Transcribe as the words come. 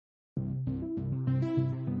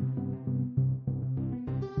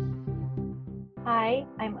Hi,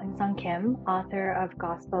 I'm Unsung Kim, author of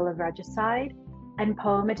Gospel of Regicide and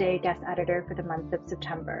Poem a Day guest editor for the month of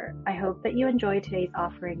September. I hope that you enjoy today's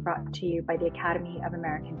offering brought to you by the Academy of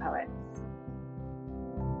American Poets.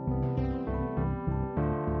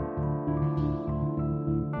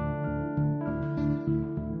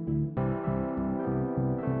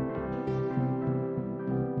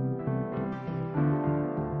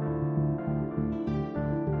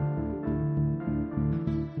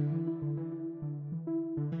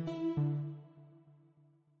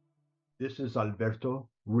 This is Alberto,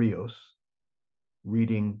 Ríos,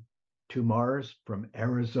 reading To Mars from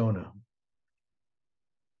Arizona.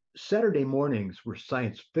 Saturday mornings were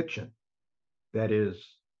science fiction. That is,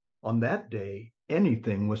 on that day,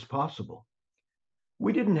 anything was possible.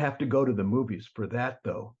 We didn't have to go to the movies for that,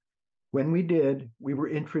 though. When we did, we were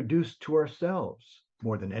introduced to ourselves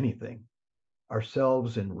more than anything.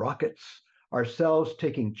 Ourselves in rockets, ourselves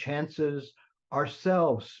taking chances,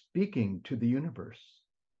 ourselves speaking to the universe.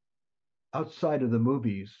 Outside of the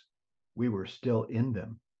movies, we were still in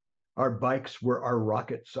them. Our bikes were our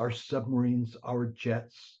rockets, our submarines, our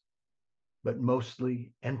jets. But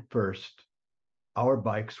mostly and first, our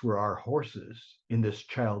bikes were our horses in this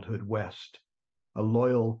childhood West. A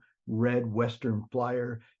loyal red Western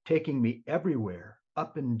flyer taking me everywhere,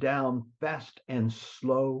 up and down, fast and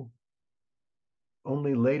slow.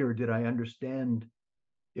 Only later did I understand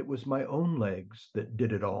it was my own legs that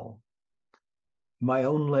did it all. My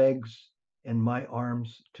own legs and my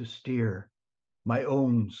arms to steer, my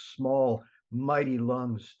own small, mighty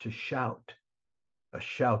lungs to shout, a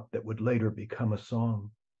shout that would later become a song.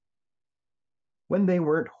 When they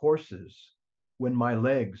weren't horses, when my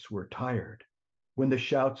legs were tired, when the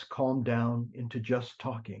shouts calmed down into just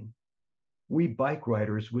talking, we bike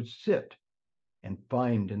riders would sit and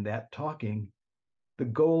find in that talking the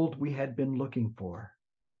gold we had been looking for,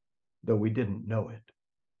 though we didn't know it.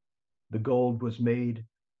 The gold was made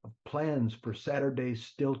of plans for Saturdays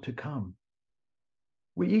still to come.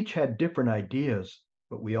 We each had different ideas,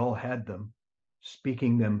 but we all had them,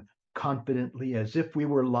 speaking them confidently as if we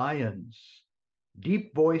were lions,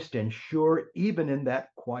 deep-voiced and sure even in that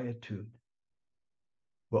quietude.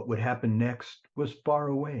 What would happen next was far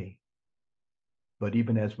away, but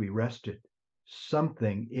even as we rested,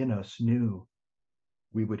 something in us knew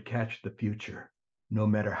we would catch the future, no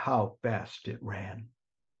matter how fast it ran.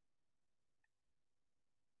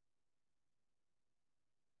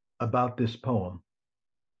 About this poem.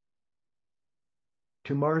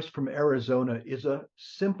 To Mars from Arizona is a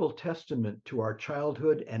simple testament to our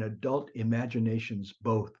childhood and adult imaginations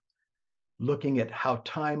both, looking at how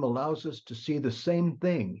time allows us to see the same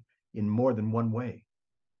thing in more than one way.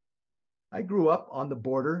 I grew up on the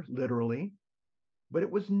border, literally, but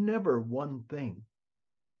it was never one thing.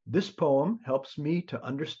 This poem helps me to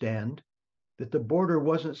understand that the border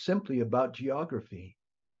wasn't simply about geography,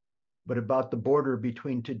 but about the border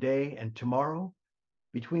between today and tomorrow,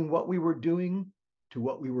 between what we were doing to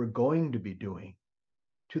what we were going to be doing,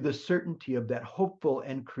 to the certainty of that hopeful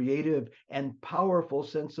and creative and powerful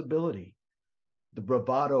sensibility, the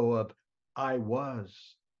bravado of I was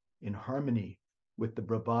in harmony with the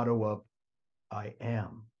bravado of I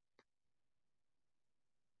am.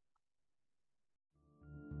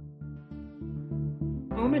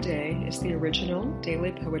 Poem a Day is the original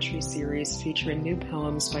daily poetry series featuring new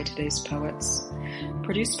poems by today's poets.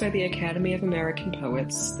 Produced by the Academy of American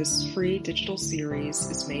Poets, this free digital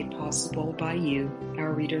series is made possible by you,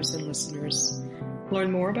 our readers and listeners.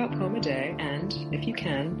 Learn more about Poem a Day and, if you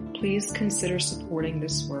can, please consider supporting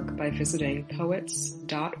this work by visiting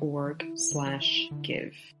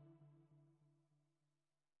poets.org/give.